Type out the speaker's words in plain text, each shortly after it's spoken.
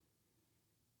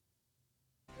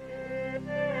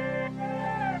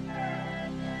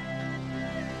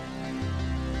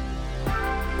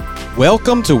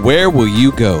Welcome to Where Will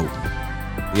You Go?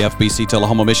 The FBC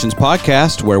Tullahoma Missions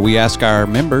podcast, where we ask our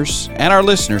members and our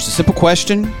listeners a simple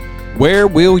question: where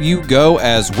will you go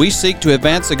as we seek to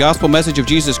advance the gospel message of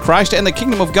Jesus Christ and the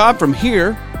kingdom of God from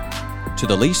here to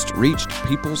the least reached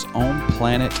peoples on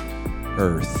planet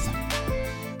Earth?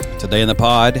 Today in the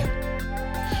pod,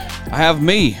 I have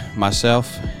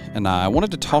myself, and I wanted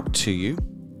to talk to you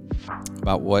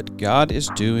about what God is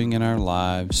doing in our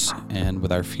lives and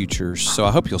with our futures. So I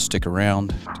hope you'll stick around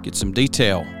to get some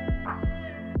detail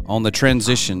on the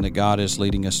transition that God is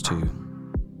leading us to.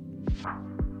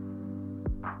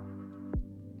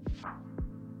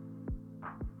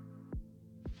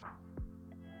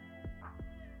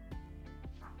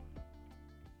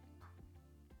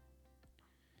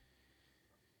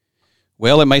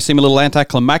 Well, it may seem a little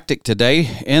anticlimactic today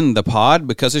in the pod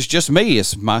because it's just me.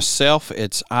 It's myself.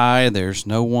 It's I. There's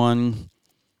no one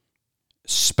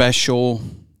special,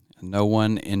 no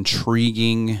one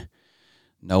intriguing,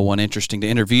 no one interesting to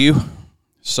interview.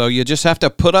 So you just have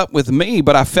to put up with me.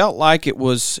 But I felt like it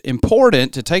was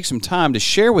important to take some time to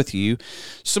share with you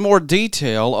some more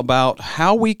detail about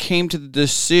how we came to the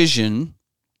decision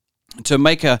to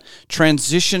make a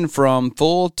transition from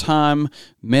full-time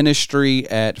ministry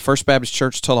at First Baptist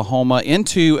Church Tullahoma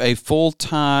into a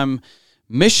full-time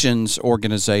missions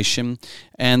organization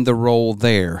and the role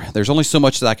there. There's only so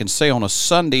much that I can say on a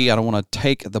Sunday. I don't want to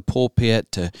take the pulpit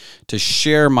to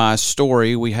share my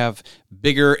story. We have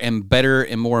bigger and better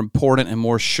and more important and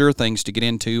more sure things to get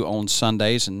into on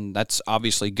Sundays, and that's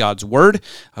obviously God's Word.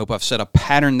 I hope I've set a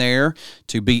pattern there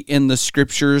to be in the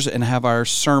Scriptures and have our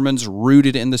sermons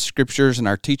rooted in the Scriptures and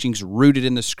our teachings rooted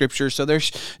in the Scriptures. So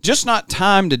there's just not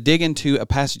time to dig into a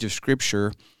passage of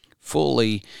Scripture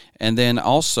fully and then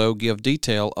also give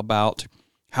detail about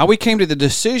how we came to the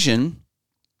decision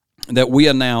that we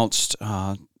announced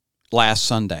last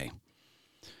Sunday.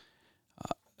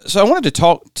 So I wanted to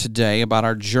talk today about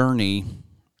our journey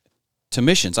to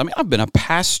missions. I mean, I've been a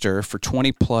pastor for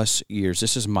 20 plus years.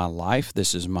 This is my life.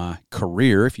 This is my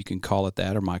career, if you can call it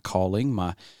that, or my calling.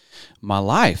 My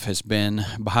life has been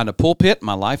behind a pulpit.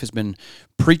 My life has been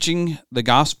preaching the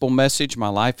gospel message. My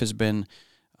life has been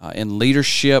in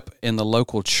leadership in the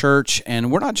local church.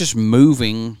 And we're not just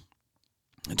moving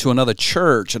to another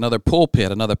church, another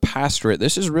pulpit, another pastorate.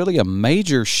 This is really a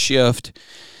major shift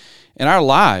in our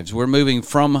lives. We're moving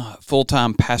from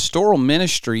full-time pastoral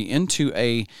ministry into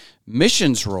a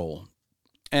missions role.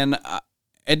 And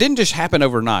it didn't just happen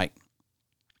overnight.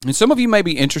 And some of you may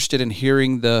be interested in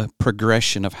hearing the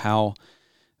progression of how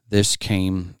this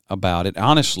came about. It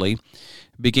honestly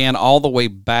began all the way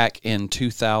back in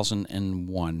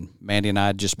 2001. Mandy and I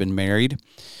had just been married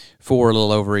for a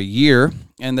little over a year,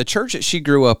 and the church that she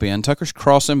grew up in, Tucker's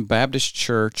Crossing Baptist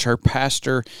Church, her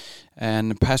pastor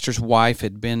and the pastor's wife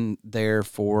had been there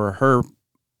for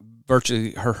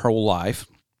virtually her whole life.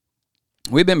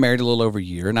 We'd been married a little over a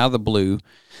year, and out of the blue,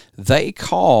 they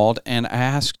called and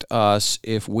asked us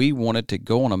if we wanted to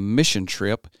go on a mission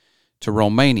trip to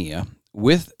Romania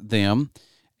with them,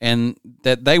 and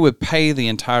that they would pay the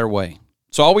entire way.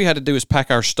 So all we had to do is pack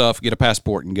our stuff, get a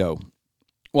passport, and go.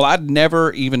 Well, I'd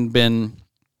never even been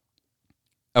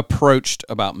approached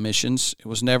about missions. It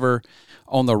was never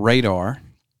on the radar.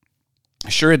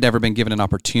 Sure, had never been given an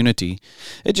opportunity.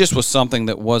 It just was something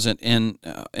that wasn't in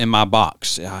my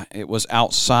box. It was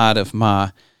outside of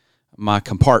my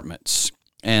compartments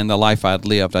and the life I'd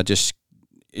lived. It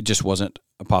just wasn't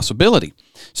a possibility.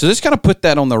 So this kind of put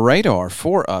that on the radar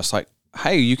for us. Like,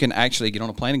 hey, you can actually get on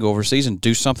a plane and go overseas and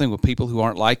do something with people who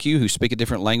aren't like you, who speak a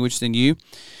different language than you,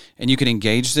 and you can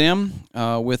engage them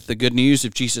with the good news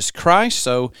of Jesus Christ.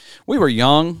 So we were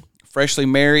young, freshly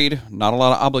married, not a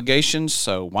lot of obligations,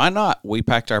 so why not? We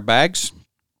packed our bags,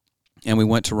 and we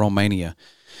went to Romania.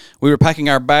 We were packing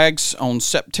our bags on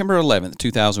September 11th,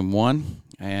 2001,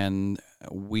 and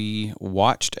we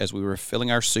watched as we were filling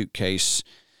our suitcase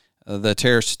the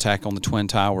terrorist attack on the Twin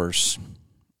Towers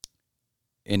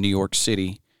in New York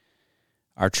City.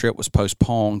 Our trip was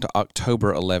postponed to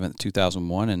October 11th,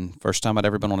 2001, and first time I'd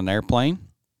ever been on an airplane,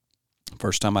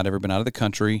 first time I'd ever been out of the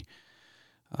country,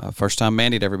 first time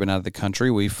Mandy had ever been out of the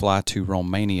country. We fly to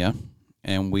Romania,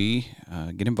 and we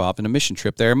get involved in a mission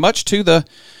trip there, much to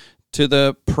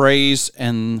the praise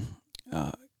and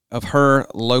of her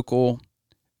local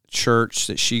church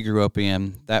that she grew up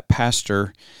in. That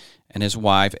pastor and his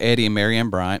wife, Eddie and Mary Ann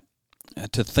Bryant,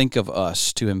 to think of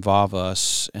us, to involve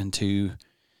us, and to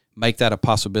make that a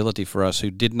possibility for us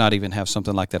who did not even have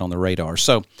something like that on the radar.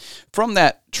 So from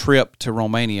that trip to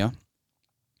Romania,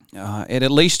 it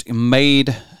at least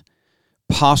made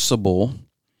possible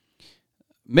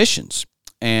missions.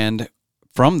 And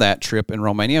from that trip in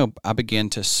Romania, I began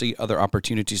to see other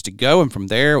opportunities to go. And from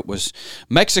there, it was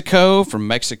Mexico. From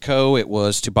Mexico, it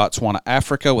was to Botswana,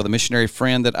 Africa, with a missionary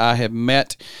friend that I had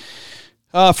met.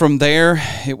 From there,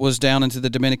 it was down into the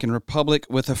Dominican Republic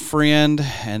with a friend,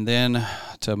 and then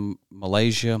to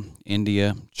Malaysia,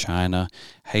 India, China,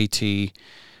 Haiti,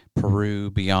 Peru,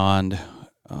 beyond,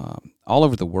 all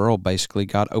over the world, basically.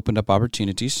 God opened up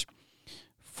opportunities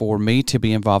for me to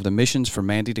be involved in missions, for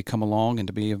Mandy to come along and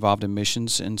to be involved in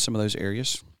missions in some of those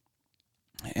areas.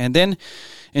 And then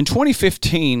in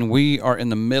 2015, we are in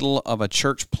the middle of a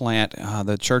church plant.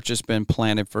 The church has been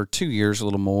planted for 2 years, a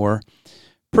little more,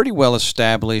 pretty well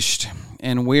established,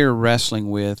 and we're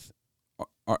wrestling with,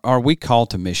 are we called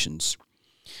to missions?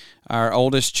 Our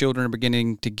oldest children are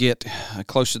beginning to get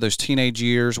close to those teenage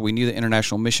years. We knew the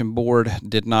International Mission Board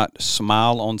did not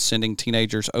smile on sending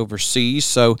teenagers overseas.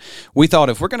 So we thought,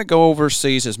 if we're going to go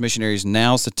overseas as missionaries,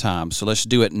 now's the time. So let's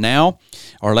do it now,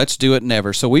 or let's do it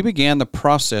never. So we began the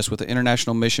process with the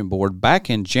International Mission Board back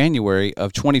in January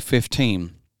of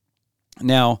 2015.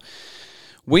 Now,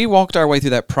 we walked our way through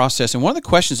that process, and one of the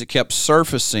questions that kept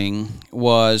surfacing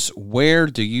was, where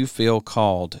do you feel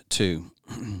called to?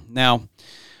 Now,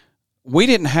 we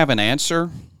didn't have an answer,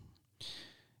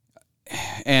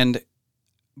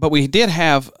 but we did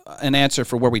have an answer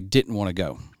for where we didn't want to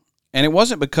go. And it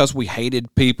wasn't because we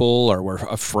hated people or were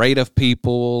afraid of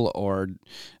people or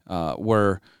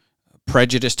were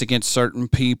prejudiced against certain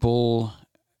people.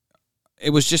 It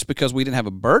was just because we didn't have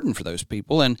a burden for those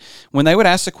people. And when they would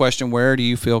ask the question, where do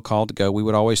you feel called to go, we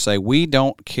would always say, we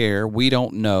don't care, we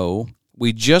don't know.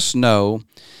 We just know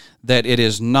that it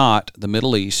is not the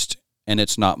Middle East and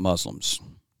it's not Muslims.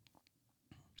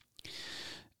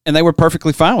 And they were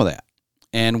perfectly fine with that.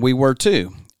 And we were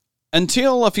too.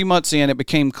 Until a few months in, it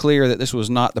became clear that this was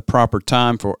not the proper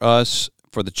time for us,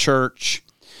 for the church,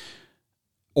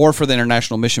 or for the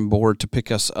International Mission Board to pick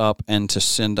us up and to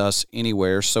send us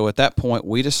anywhere. So at that point,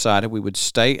 we decided we would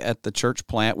stay at the church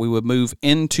plant. We would move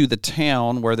into the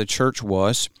town where the church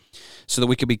was so that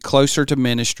we could be closer to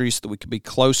ministry, so that we could be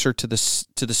closer to the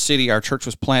city our church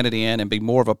was planted in and be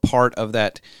more of a part of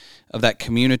that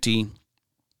community.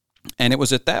 And it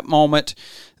was at that moment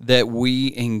that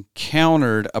we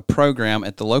encountered a program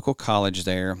at the local college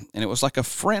there, and it was like a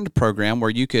friend program where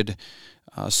you could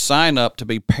sign up to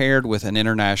be paired with an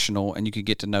international, and you could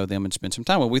get to know them and spend some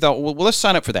time with. We thought, well, let's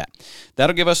sign up for that.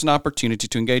 That'll give us an opportunity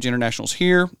to engage internationals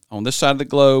here on this side of the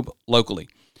globe locally.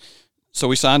 So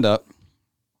we signed up,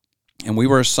 and we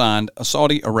were assigned a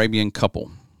Saudi Arabian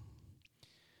couple.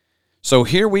 So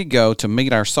here we go to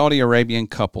meet our Saudi Arabian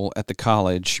couple at the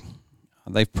college.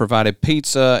 They've provided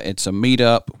pizza. It's a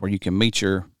meetup where you can meet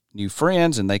your new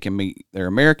friends and they can meet their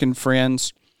American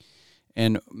friends.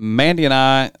 And Mandy and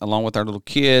I, along with our little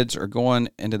kids, are going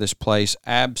into this place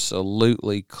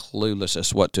absolutely clueless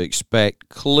as what to expect,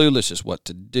 clueless as what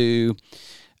to do,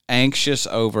 anxious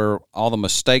over all the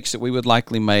mistakes that we would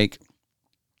likely make.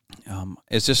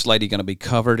 Is this lady going to be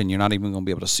covered and you're not even going to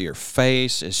be able to see her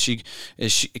face? Is she,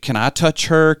 can I touch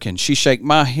her? Can she shake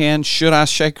my hand? Should I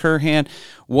shake her hand?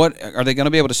 What, are they going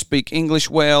to be able to speak English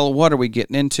well? What are we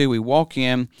getting into? We walk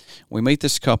in, we meet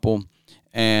this couple,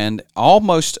 and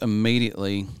almost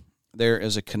immediately there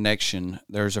is a connection.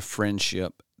 There's a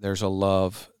friendship. There's a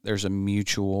love. There's a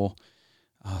mutual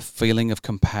feeling of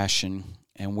compassion.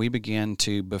 And we began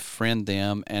to befriend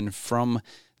them. And from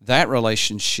that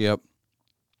relationship,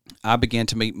 I began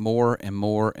to meet more and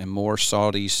more and more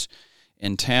Saudis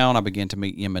in town. I began to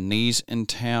meet Yemenis in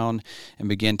town and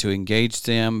began to engage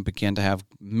them, began to have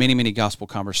many, many gospel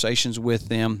conversations with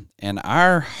them. And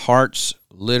our hearts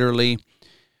literally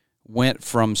went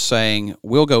from saying,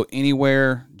 we'll go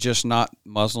anywhere, just not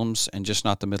Muslims and just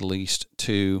not the Middle East,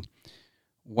 to,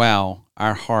 wow,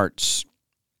 our hearts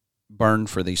burn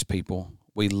for these people.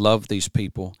 We love these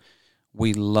people.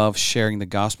 We love sharing the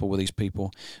gospel with these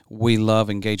people. We love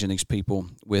engaging these people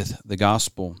with the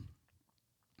gospel.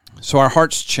 So our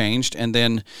hearts changed, and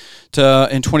then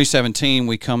in 2017,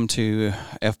 we come to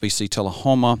FBC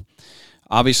Tullahoma.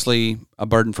 Obviously, a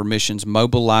burden for missions,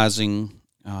 mobilizing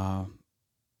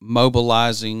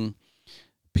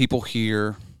people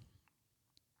here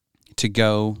to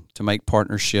go, to make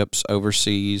partnerships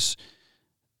overseas,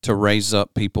 to raise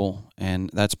up people, and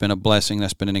that's been a blessing.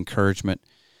 That's been an encouragement.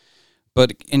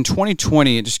 But in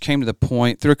 2020, it just came to the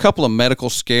point, through a couple of medical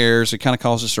scares, it kind of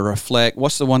caused us to reflect,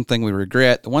 what's the one thing we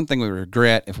regret? The one thing we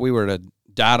regret, if we were to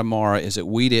die tomorrow, is that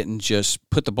we didn't just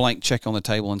put the blank check on the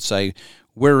table and say,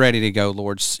 we're ready to go,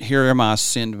 Lord. Here am I,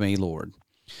 send me, Lord.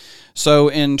 So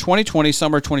in 2020,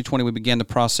 summer 2020, we began the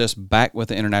process back with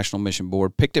the International Mission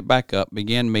Board, picked it back up,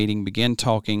 began meeting, began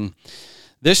talking.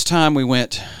 This time we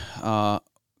went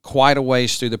quite a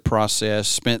ways through the process,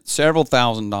 spent several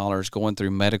 $1,000s going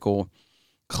through medical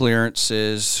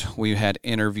clearances. We had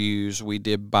interviews. We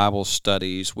did Bible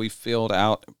studies. We filled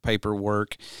out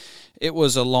paperwork. It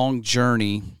was a long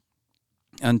journey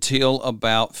until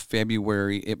about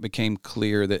February. It became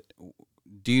clear that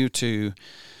due to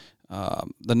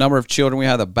the number of children we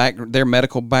had, their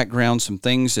medical background, some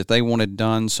things that they wanted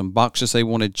done, some boxes they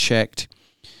wanted checked,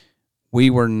 we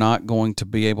were not going to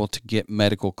be able to get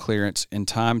medical clearance in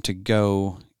time to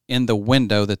go in the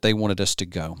window that they wanted us to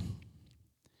go.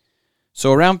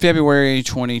 So around February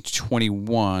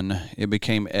 2021, it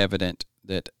became evident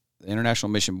that the International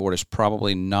Mission Board is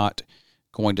probably not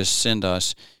going to send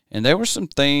us. And there were some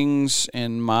things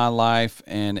in my life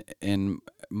and in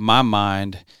my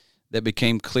mind that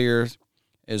became clear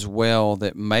as well,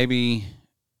 that maybe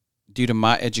due to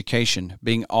my education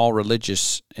being all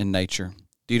religious in nature,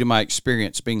 due to my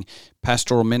experience being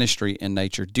pastoral ministry in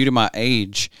nature, due to my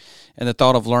age and the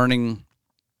thought of learning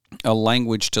a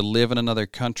language to live in another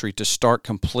country, to start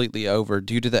completely over,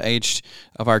 due to the age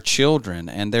of our children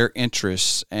and their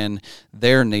interests and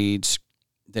their needs,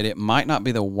 that it might not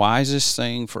be the wisest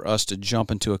thing for us to jump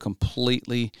into a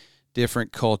completely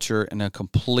different culture in a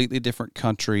completely different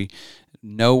country,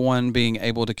 no one being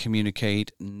able to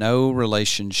communicate, no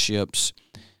relationships,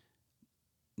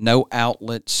 no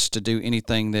outlets to do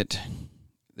anything that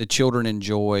the children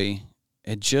enjoy.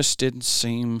 It just didn't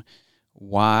seem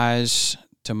wise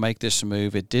to make this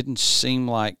move. It didn't seem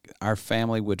like our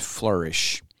family would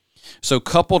flourish. So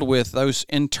coupled with those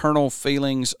internal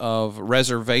feelings of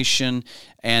reservation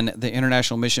and the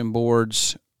International Mission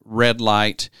Board's red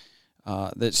light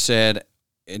that said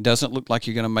it doesn't look like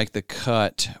you're going to make the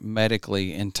cut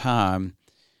medically in time,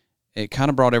 it kind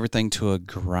of brought everything to a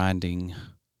grinding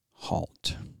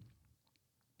halt.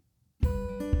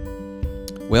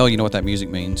 Well, you know what that music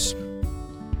means.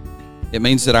 It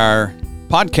means that our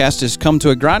podcast has come to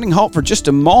a grinding halt for just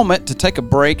a moment to take a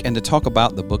break and to talk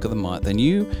about the book of the month. And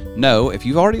you know, if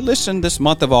you've already listened this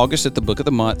month of August, that the book of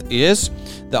the month is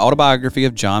the autobiography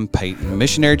of John Paton, a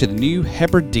missionary to the New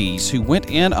Hebrides who went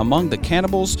in among the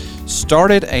cannibals,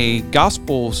 started a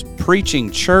gospel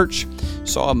preaching church,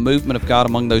 saw a movement of God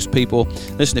among those people.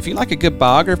 Listen, if you like a good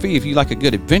biography, if you like a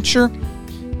good adventure,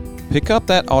 pick up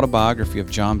that autobiography of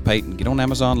John Paton. Get on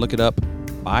Amazon, look it up,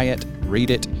 buy it, read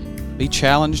it, be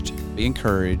challenged, be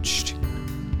encouraged.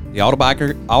 The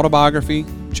autobiography,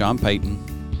 John Paton,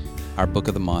 our book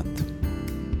of the month.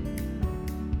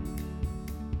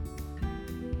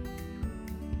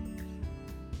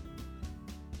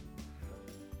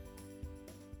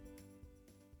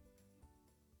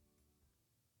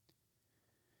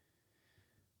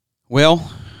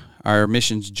 Well, our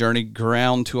missions journey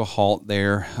ground to a halt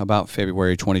there about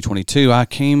February 2022. I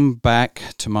came back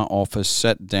to my office,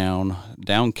 sat down,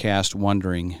 downcast,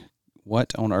 wondering,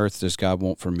 what on earth does God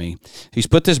want from me? He's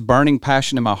put this burning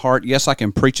passion in my heart. Yes, I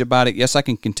can preach about it. Yes, I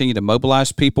can continue to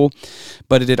mobilize people.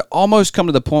 But it had almost come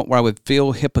to the point where I would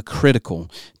feel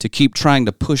hypocritical to keep trying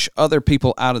to push other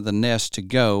people out of the nest to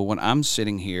go when I'm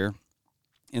sitting here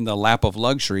in the lap of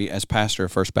luxury as pastor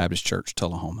of First Baptist Church,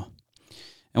 Tullahoma.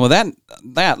 And with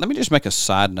that, let me just make a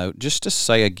side note just to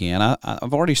say again,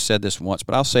 I've already said this once,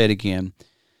 but I'll say it again.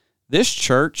 This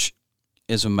church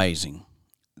is amazing.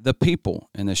 The people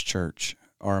in this church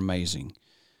are amazing.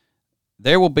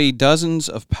 There will be dozens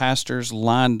of pastors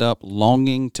lined up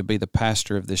longing to be the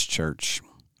pastor of this church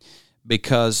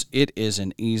because it is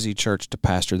an easy church to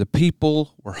pastor. The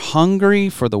people were hungry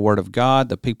for the Word of God.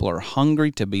 The people are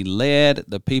hungry to be led.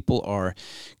 The people are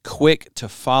quick to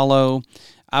follow.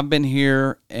 I've been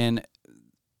here and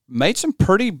made some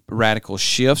pretty radical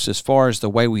shifts as far as the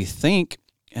way we think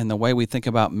and the way we think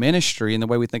about ministry and the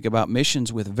way we think about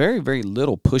missions with very, very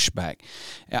little pushback.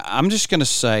 I'm just going to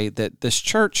say that this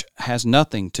church has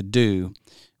nothing to do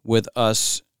with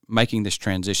us making this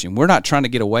transition. We're not trying to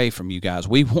get away from you guys.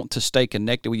 We want to stay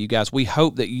connected with you guys. We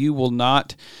hope that you will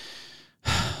not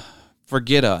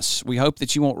forget us. We hope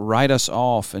that you won't write us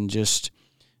off and just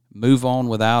move on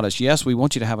without us. Yes, we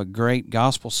want you to have a great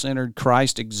gospel-centered,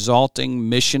 Christ-exalting,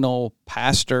 missional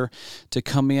pastor to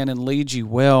come in and lead you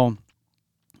well.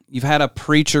 You've had a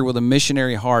preacher with a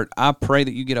missionary heart. I pray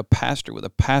that you get a pastor with a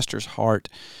pastor's heart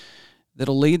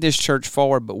that'll lead this church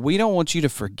forward, but we don't want you to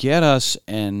forget us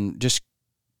and just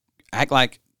act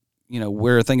like,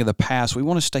 we're a thing of the past. We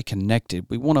want to stay connected.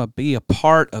 We want to be a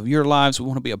part of your lives. We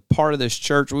want to be a part of this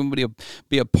church. We want to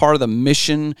be a part of the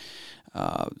mission,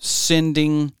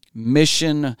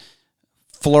 mission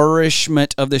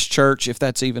flourishment of this church, if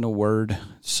that's even a word.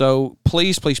 So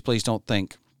please, please, please don't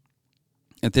think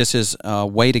that this is a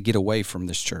way to get away from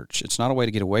this church. It's not a way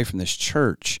to get away from this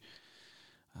church.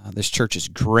 This church is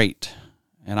great.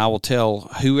 And I will tell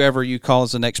whoever you call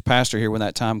as the next pastor here when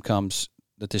that time comes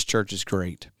that this church is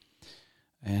great.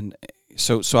 And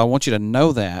so I want you to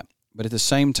know that. But at the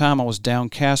same time, I was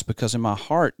downcast because in my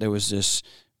heart there was this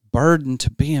burden to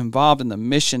be involved in the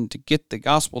mission to get the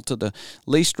gospel to the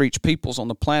least reached peoples on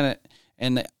the planet.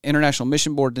 And the International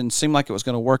Mission Board didn't seem like it was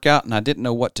going to work out, and I didn't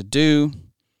know what to do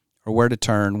or where to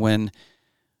turn when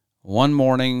one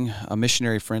morning a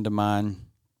missionary friend of mine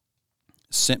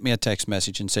sent me a text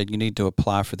message and said, "You need to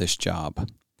apply for this job."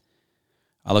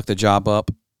 I looked the job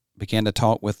up, began to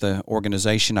talk with the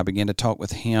organization. I began to talk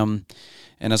with him.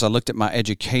 And as I looked at my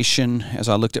education, as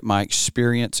I looked at my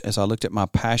experience, as I looked at my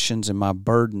passions and my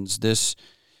burdens, this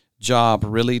job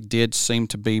really did seem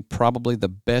to be probably the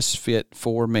best fit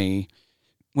for me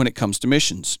when it comes to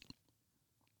missions.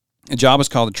 The job is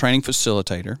called a training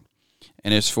facilitator,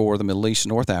 and it's for the Middle East and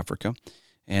North Africa.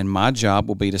 And my job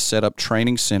will be to set up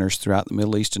training centers throughout the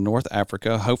Middle East and North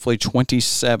Africa, hopefully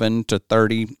 27 to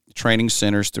 30 training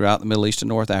centers throughout the Middle East and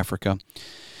North Africa,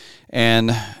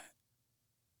 and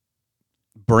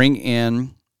bring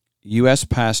in U.S.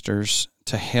 pastors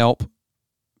to help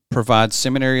provide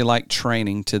seminary-like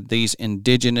training to these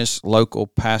indigenous local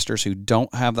pastors who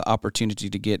don't have the opportunity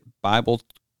to get Bible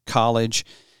college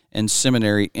and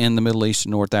seminary in the Middle East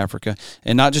and North Africa,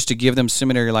 and not just to give them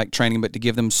seminary-like training, but to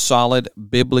give them solid,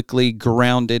 biblically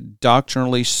grounded,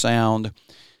 doctrinally sound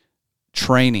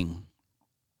training.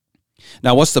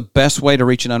 Now, what's the best way to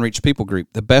reach an unreached people group?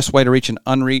 The best way to reach an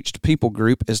unreached people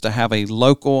group is to have a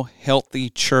local, healthy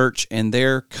church in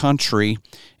their country,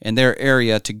 in their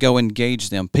area, to go engage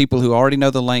them. People who already know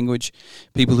the language,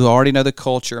 people who already know the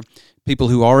culture, people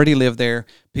who already live there,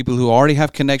 people who already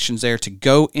have connections there, to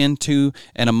go into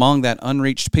and among that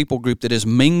unreached people group that is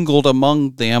mingled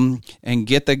among them and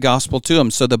get the gospel to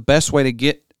them. So the best way to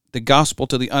get the gospel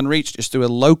to the unreached is through a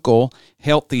local,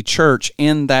 healthy church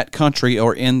in that country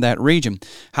or in that region.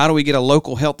 How do we get a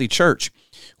local, healthy church?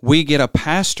 We get a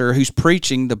pastor who's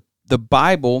preaching the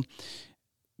Bible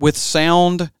with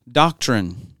sound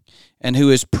doctrine and who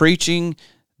is preaching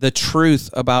the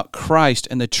truth about Christ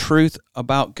and the truth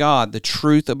about God, the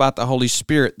truth about the Holy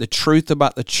Spirit, the truth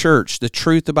about the church, the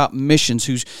truth about missions,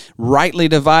 who's rightly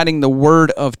dividing the word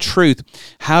of truth.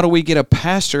 How do we get a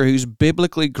pastor who's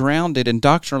biblically grounded and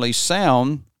doctrinally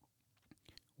sound?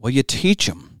 Well, you teach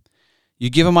them. You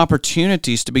give them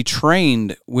opportunities to be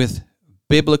trained with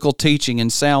biblical teaching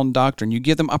and sound doctrine. You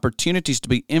give them opportunities to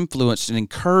be influenced and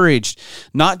encouraged,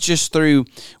 not just through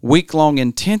week-long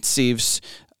intensives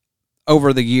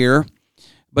over the year,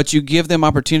 but you give them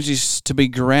opportunities to be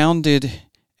grounded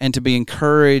and to be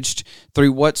encouraged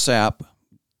through WhatsApp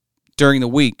during the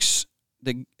weeks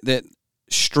that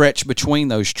stretch between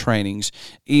those trainings,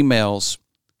 emails,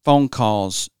 phone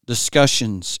calls,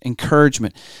 discussions,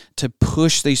 encouragement, to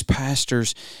push these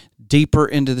pastors deeper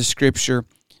into the Scripture,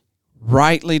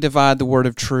 rightly divide the word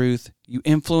of truth. You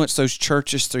influence those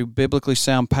churches through biblically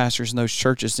sound pastors, and those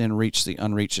churches then reach the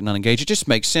unreached and unengaged. It just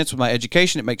makes sense with my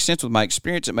education. It makes sense with my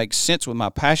experience. It makes sense with my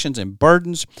passions and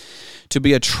burdens to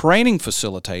be a training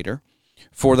facilitator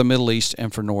for the Middle East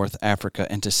and for North Africa,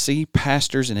 and to see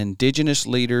pastors and indigenous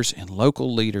leaders and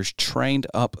local leaders trained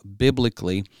up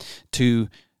biblically to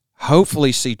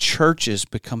hopefully see churches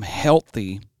become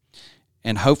healthy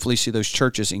and hopefully see those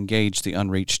churches engage the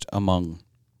unreached among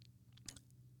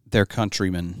their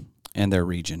countrymen and their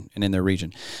region and in their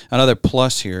region. Another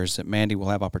plus here is that Mandy will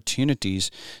have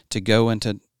opportunities to go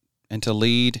into and to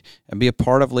lead and be a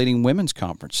part of leading women's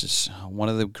conferences. One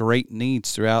of the great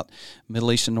needs throughout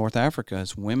Middle East and North Africa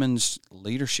is women's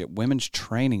leadership, women's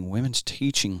training, women's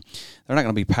teaching. They're not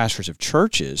going to be pastors of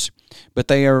churches, but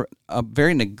they are a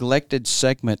very neglected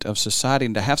segment of society,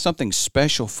 and to have something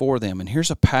special for them. And here's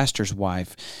a pastor's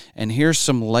wife, and here's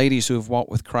some ladies who have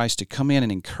walked with Christ to come in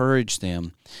and encourage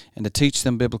them and to teach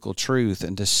them biblical truth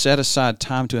and to set aside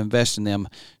time to invest in them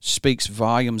speaks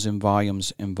volumes and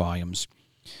volumes and volumes.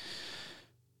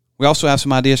 We also have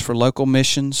some ideas for local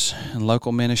missions and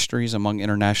local ministries among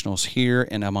internationals here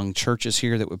and among churches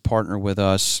here that would partner with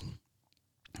us.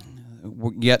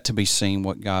 Yet to be seen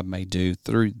what God may do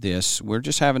through this. We're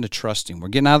just having to trust Him. We're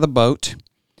getting out of the boat,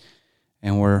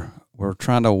 and we're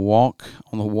trying to walk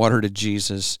on the water to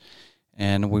Jesus,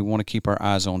 and we want to keep our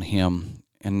eyes on Him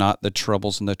and not the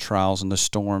troubles and the trials and the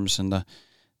storms and the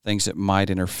things that might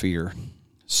interfere.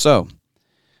 So,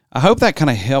 I hope that kind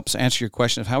of helps answer your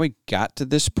question of how we got to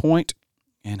this point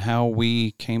and how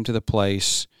we came to the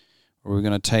place where we're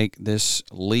going to take this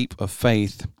leap of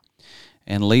faith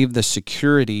and leave the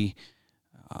security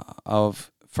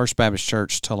of First Baptist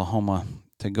Church, Tullahoma,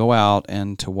 to go out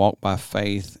and to walk by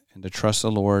faith and to trust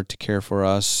the Lord to care for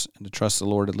us and to trust the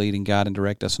Lord to lead and guide and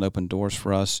direct us and open doors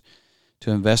for us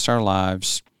to invest our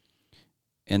lives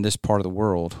in this part of the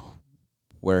world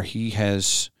where He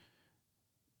has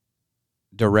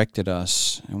directed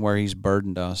us and where He's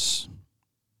burdened us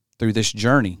through this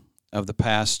journey of the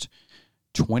past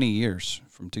 20 years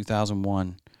from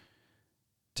 2001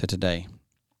 to today.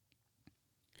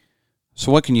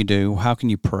 So what can you do? How can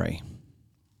you pray?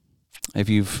 If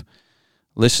you've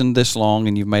listened this long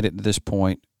and you've made it to this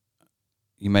point,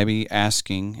 you may be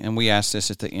asking, and we ask this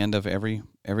at the end of every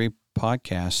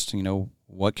podcast,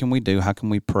 what can we do? How can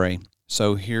we pray?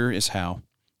 So here is how.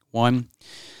 One,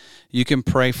 you can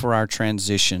pray for our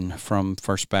transition from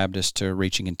First Baptist to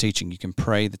Reaching and Teaching. You can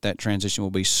pray that transition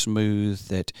will be smooth,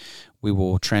 that we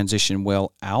will transition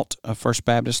well out of First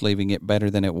Baptist, leaving it better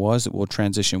than it was. It will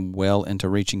transition well into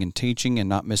Reaching and Teaching and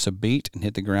not miss a beat and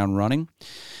hit the ground running.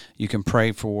 You can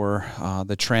pray for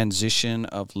the transition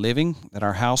of living, that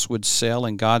our house would sell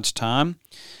in God's time,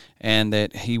 and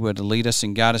that He would lead us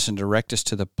and guide us and direct us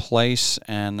to the place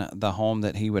and the home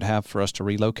that He would have for us to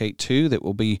relocate to that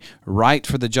will be right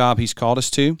for the job He's called us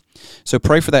to. So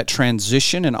pray for that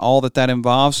transition and all that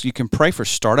involves. You can pray for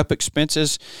startup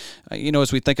expenses.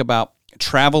 As we think about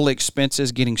travel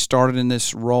expenses, getting started in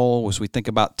this role, as we think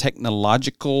about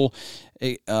technological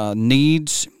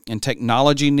needs and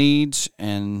technology needs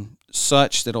and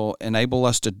such that'll enable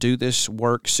us to do this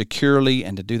work securely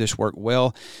and to do this work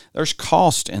well. There's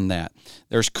cost in that.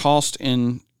 There's cost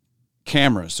in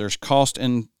cameras. There's cost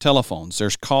in telephones.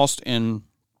 There's cost in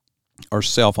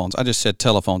cell phones. I just said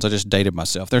telephones. I just dated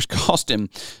myself. There's cost in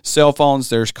cell phones.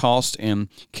 There's cost in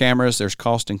cameras. There's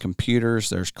cost in computers.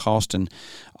 There's cost in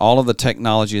all of the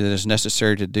technology that is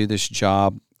necessary to do this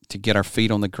job, to get our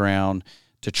feet on the ground,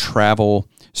 to travel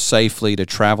safely, to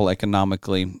travel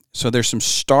economically. So there's some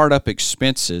startup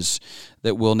expenses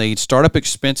that we'll need. Startup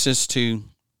expenses to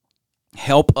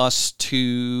help us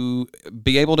to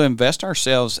be able to invest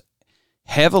ourselves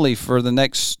heavily for the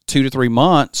next 2 to 3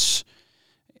 months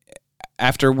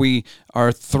after we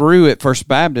are through at First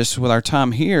Baptist with our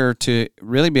time here, to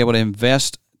really be able to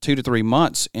invest 2 to 3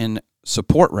 months in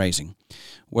support raising,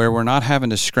 where we're not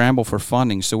having to scramble for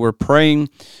funding. So we're praying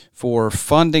for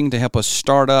funding to help us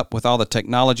start up with all the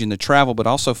technology and the travel, but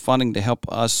also funding to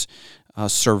help us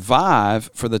survive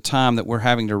for the time that we're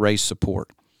having to raise support.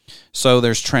 So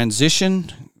there's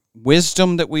transition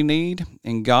wisdom that we need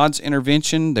in God's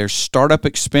intervention. There's startup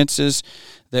expenses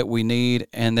that we need,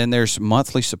 and then there's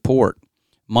monthly support.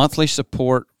 Monthly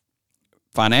support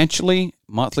financially,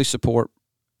 monthly support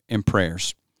in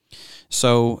prayers.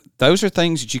 So those are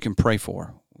things that you can pray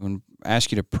for. I'm going to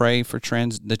ask you to pray for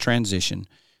the transition,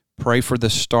 pray for the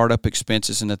startup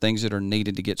expenses and the things that are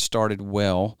needed to get started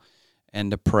well,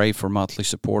 and to pray for monthly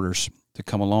supporters to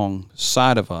come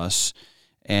alongside of us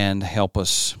and help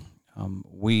us.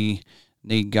 We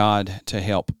need God to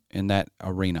help in that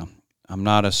arena. I'm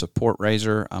not a support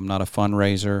raiser. I'm not a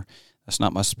fundraiser. That's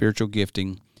not my spiritual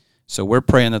gifting. So we're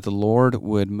praying that the Lord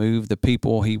would move the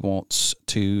people He wants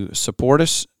to support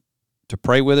us, to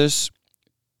pray with us,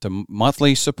 to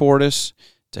monthly support us,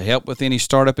 to help with any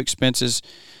startup expenses.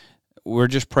 We're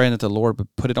just praying that the Lord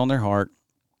would put it on their heart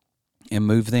and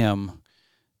move them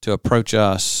to approach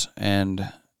us,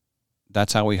 and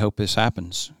that's how we hope this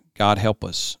happens. God help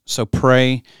us. So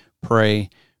pray, pray,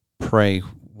 pray.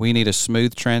 We need a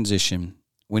smooth transition.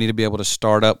 We need to be able to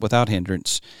start up without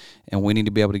hindrance, and we need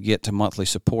to be able to get to monthly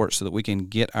support so that we can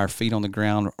get our feet on the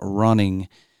ground running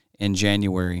in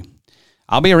January.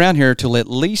 I'll be around here till at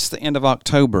least the end of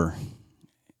October,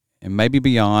 and maybe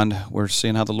beyond. We're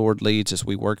seeing how the Lord leads as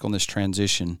we work on this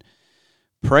transition.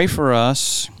 Pray for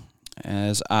us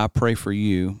as I pray for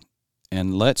you,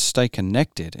 and let's stay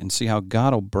connected and see how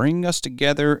God will bring us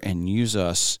together and use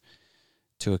us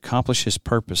to accomplish His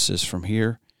purposes from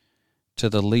here to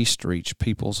the least reach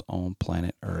peoples on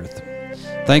planet Earth.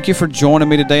 Thank you for joining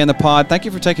me today in the pod. Thank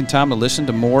you for taking time to listen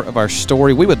to more of our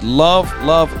story. We would love,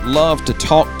 love, love to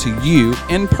talk to you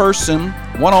in person,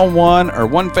 one-on-one, or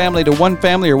one family to one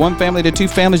family, or one family to two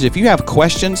families. If you have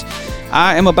questions,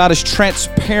 I am about as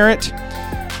transparent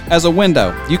as a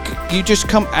window. You just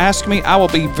come ask me. I will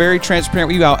be very transparent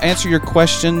with you. I'll answer your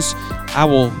questions. I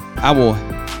will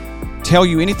tell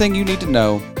you anything you need to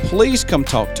know. Please come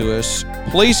talk to us.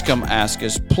 Please come ask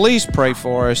us. Please pray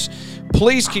for us.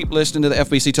 Please keep listening to the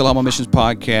FBC Tullahoma Missions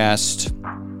podcast.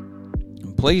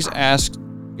 Please ask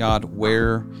God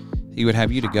where He would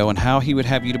have you to go and how He would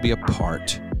have you to be a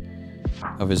part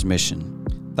of His mission.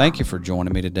 Thank you for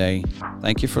joining me today.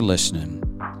 Thank you for listening.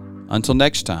 Until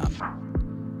next time,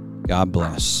 God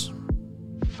bless.